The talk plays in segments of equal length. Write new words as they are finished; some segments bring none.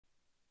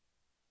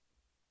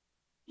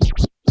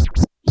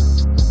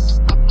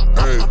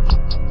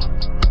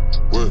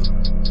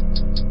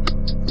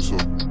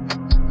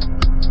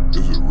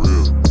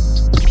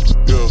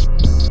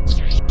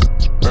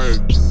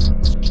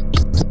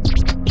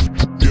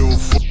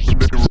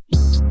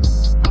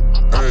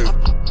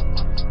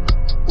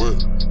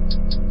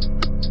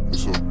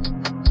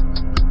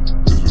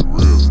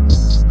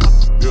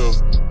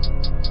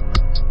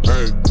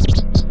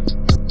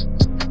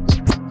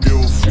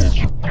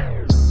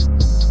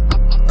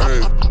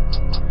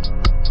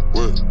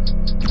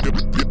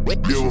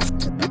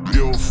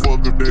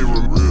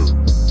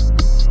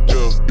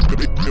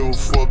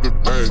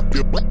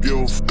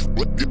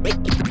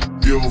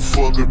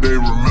if they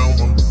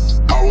remember.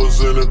 I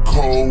was in the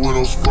cold when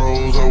those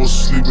froze. I was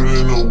sleeping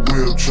in the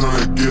whip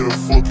trying to get a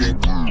fucking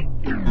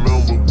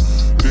remember.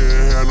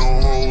 Didn't have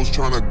no hoes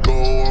trying to go.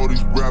 All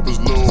these rappers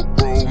little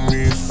bro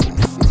me.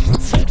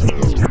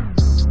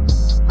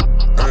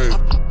 Hey,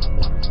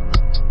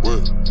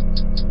 what?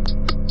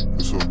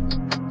 What's up?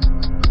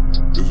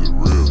 Is it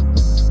real?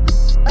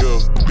 Yo,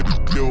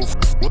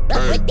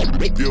 hey,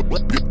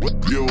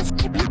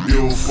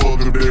 yo, fuck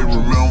if they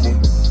remember.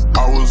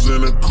 I was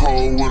in the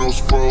cold when those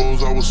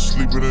froze. I was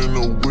sleeping in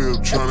the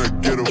whip trying to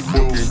get a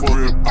fucking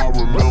grip. I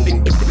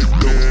remember.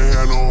 Didn't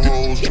have no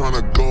hoes trying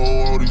to go.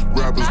 All these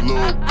rappers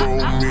little bro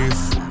me.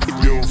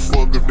 Yo,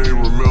 fuck if they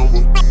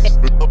remember.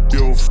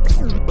 Yo,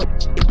 fuck if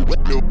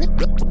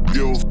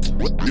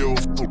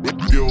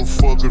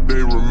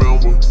they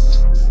remember.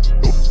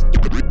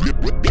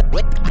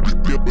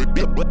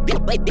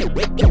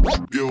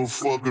 Yo,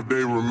 fuck if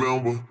they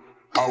remember.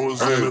 I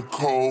was in the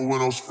cold when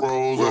those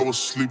froze. I was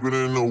sleeping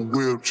in the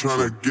whip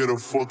trying to get a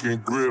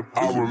fucking grip.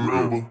 I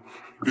remember.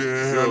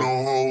 Didn't have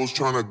no hoes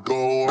trying to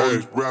go. All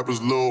these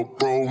rappers little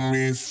bro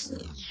me.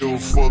 Yo,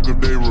 fuck if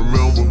they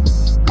remember.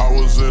 I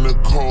was in the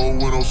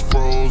cold when those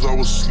froze. I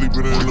was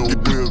sleeping in the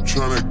whip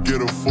trying to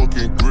get a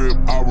fucking grip.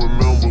 I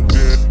remember.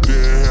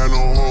 Didn't have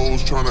no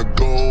hoes trying to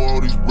go.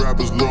 All these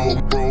rappers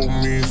little bro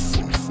me.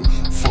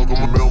 Fuck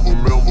them,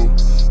 remember.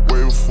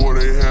 Way before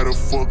they had a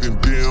fucking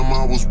DM,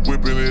 I was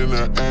whipping in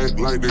the act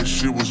like that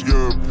shit was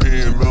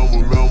European.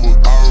 Remember.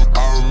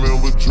 I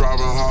remember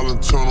driving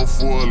Holland Tunnel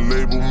for a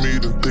label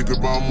meeting, thinking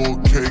about more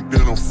cake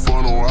than a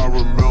funnel. I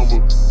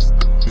remember.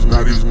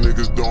 Now these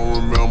niggas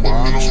don't remember.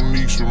 I know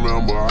Niche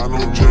remember. I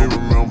know Jay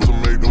remember. So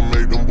make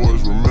them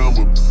boys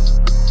remember.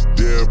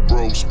 Yeah,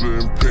 broke,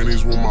 splitting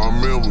pennies with my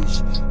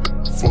members.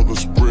 Fuck a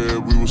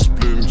spread, we was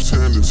splitting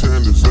tenders.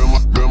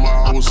 Remember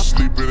I was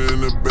sleeping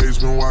in the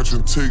basement,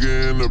 watching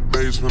Tigger in the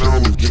basement. I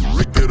was get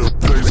a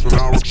placement,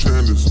 I was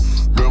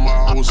tenders. Remember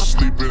I was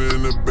sleeping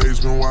in the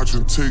basement,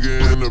 watching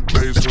Tigger in the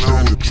basement.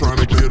 I was trying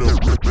to get a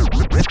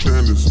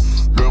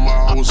tenders. Remember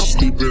I was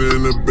sleeping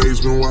in the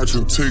basement,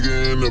 watching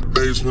Tigger in the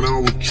basement. I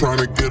was trying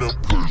to get a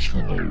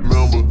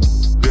remember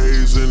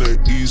days in the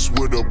east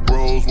with the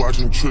bros,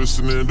 watching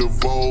Tristan and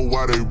DeVoe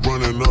while they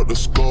running up the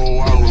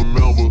skull. I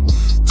remember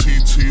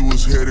TT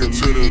was headed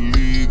to the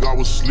league. I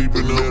was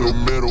sleeping under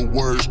metal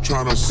words,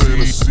 trying to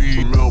plant a seed.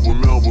 Remember,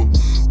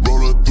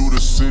 rolling through the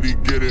city,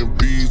 getting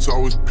beats.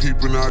 Always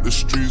peeping out the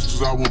streets,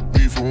 cause I was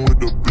beefing with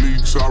the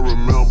bleaks. I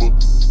remember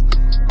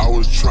I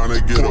was trying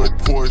to get a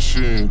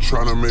portion,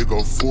 trying to make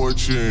a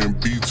fortune.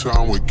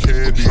 B-time with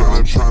Candy,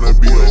 I'm trying to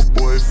be a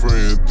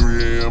boyfriend.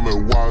 3 AM at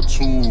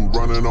Y2,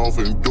 running off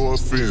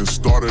endorphins.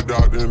 Started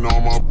out in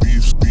all my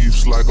beefs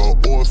like an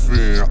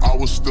orphan. I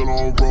was still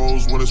on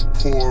roads when it's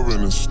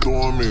pouring and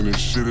storming, and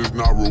shit is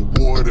not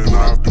rewarding.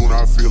 I do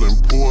not feel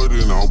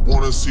important. I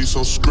wanna see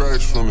some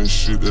scratch from the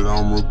shit that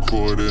I'm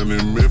recording.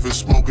 In Memphis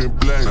smoking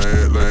black, I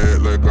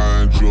act like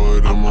I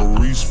enjoyed it.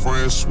 Maurice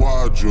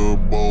Francois,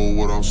 Jurbo,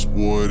 what I'm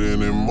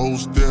sporting. And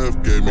Most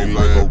Def gave me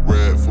like a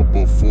rat for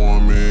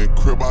performing.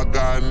 Crib I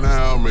got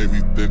now made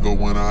me thicker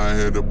when I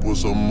had to put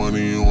some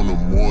money on the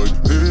mortgage.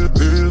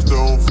 This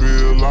don't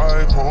feel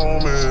like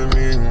home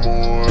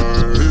anymore.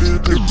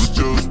 It's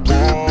just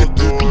walls,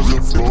 doors,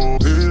 and floors.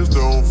 This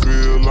don't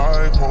feel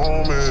like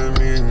home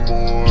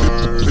anymore.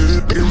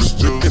 It's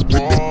just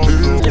walls,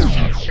 doors.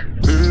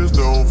 This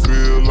don't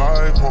feel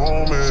like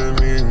home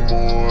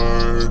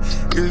anymore.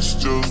 It's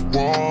just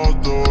walls,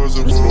 doors,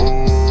 and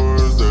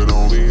floors that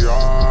only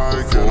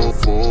I can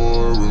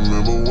afford.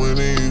 Remember when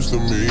it used to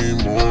mean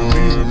more.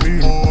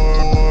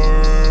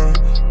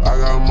 I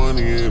got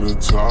money in the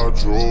top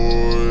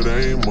drawer. It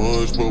ain't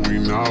much, but we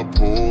not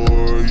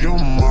poor. You're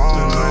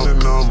mine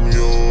and I'm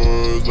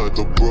yours. Like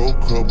a broke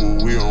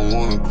couple, we on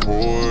one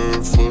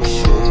accord for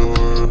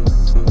sure.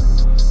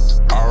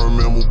 I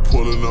remember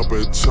pulling up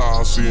at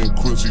Ty, seeing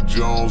Quincy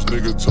Jones,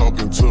 nigga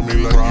talking to me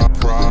like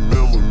pride.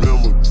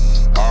 Remember.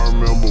 I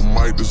remember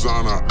Mike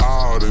Designer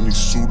out and he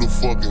sued the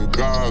fucking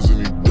guys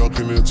and he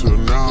ducking into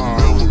now.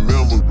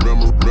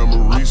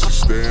 Remember Reese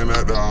staying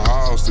at the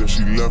house, then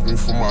she left me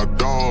for my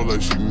dog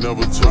like she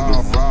never took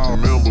a vow.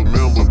 Remember,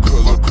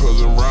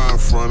 cousin Ryan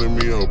fronted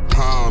me a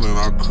pound and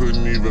I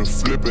couldn't even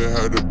flip it,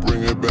 had to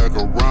bring it back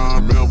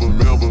around.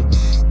 Remember,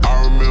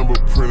 I remember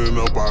printing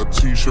up our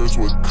t-shirts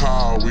with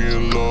Kyle. We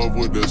in love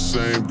with the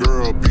same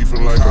girl,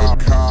 beefing like a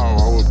cow.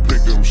 I would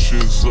pick them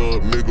shits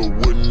up, nigga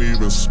wouldn't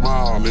even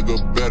smile. Nigga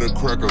better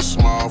crack a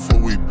smile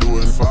before we do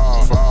it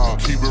foul.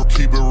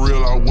 Keep it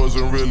real, I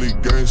wasn't really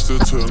gangster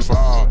till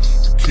foul.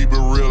 Keep it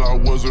real, I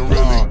wasn't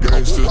really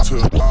gangster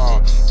till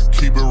now.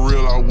 Keep it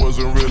real, I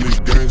wasn't really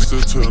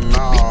gangster till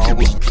now. I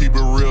was keep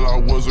it real, I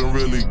wasn't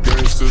really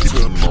gangster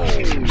till now.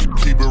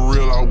 Keep it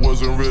real, I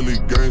wasn't really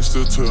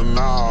gangster till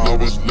now. I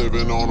was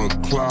living on a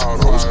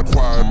cloud, I was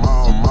quiet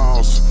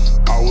mouse.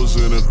 I was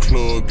in a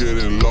club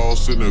getting lost.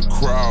 lost in the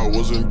crowd.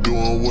 Wasn't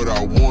doing what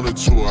I wanted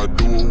to, I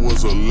do what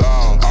was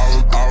allowed.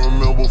 I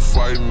remember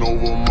fighting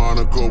over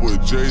Monica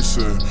with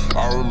Jason.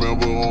 I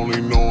remember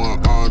only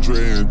knowing Andre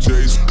and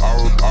Jason.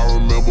 I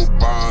remember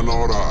buying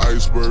all the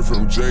iceberg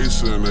from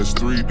Jason. There's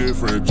 3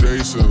 different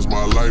Jasons,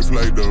 my life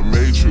like the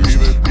Matrix.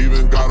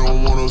 Even got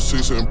on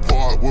 106 in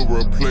Park with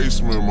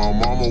replacement. My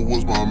mama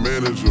was my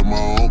manager,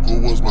 my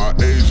uncle was my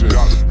agent.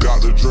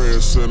 Dr. Dre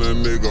sent a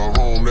nigga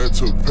home, that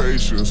took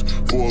patience.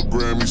 4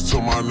 Grammys to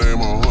my name,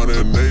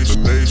 100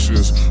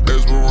 nations.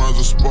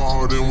 Esperanza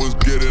Spalding was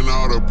getting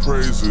all the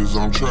praises.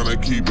 I'm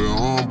tryna keep it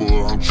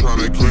humble, I'm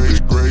tryna keep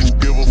it great.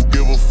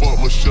 Give a fuck,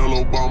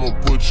 Michelle Obama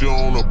put you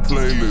on a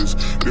playlist.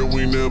 Then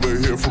we never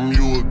hear from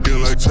you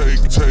again like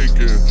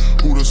taken.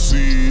 Who the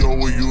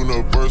CEO of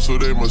Universal,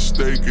 they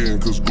mistaken.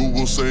 Cause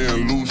Google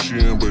saying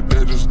Lucian, but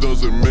that just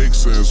doesn't make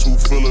sense. Who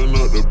filling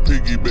up the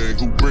piggy bank,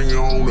 who bringing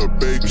home the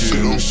bacon?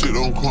 Shit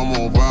don't come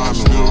on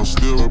vinyl, I'm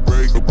still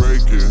breaking.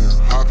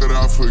 How could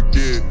I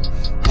forget?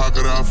 How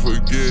could I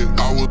forget?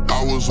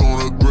 I was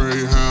on a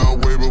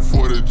Greyhound way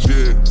before the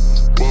jet.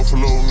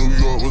 Buffalo, New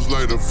York was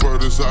like the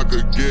furthest I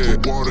could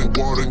get. Walden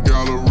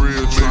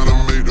Galleria, tryna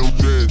make them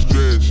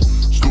stretch.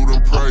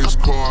 Student price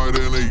card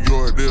and a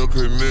Yorkdale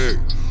Connect.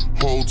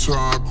 Whole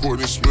time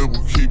Courtney Smith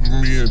was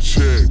keeping me in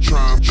check.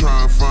 Try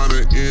and find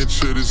an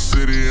inch of the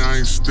city I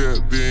ain't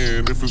stepped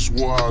in. If it's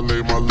war, I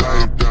lay my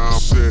life down.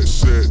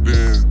 Set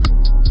then.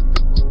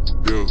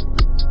 Yeah.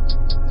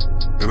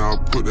 And I'll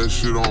put that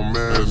shit on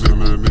Maz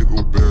and a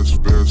nigga best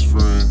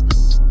friend.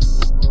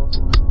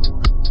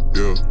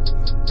 Yeah.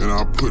 And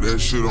I put that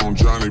shit on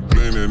Johnny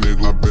Blinn, that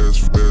nigga my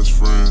best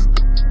friend.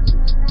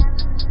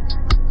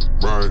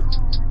 Right.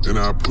 And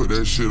I put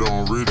that shit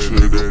on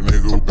Richard, that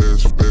nigga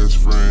best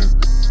friend.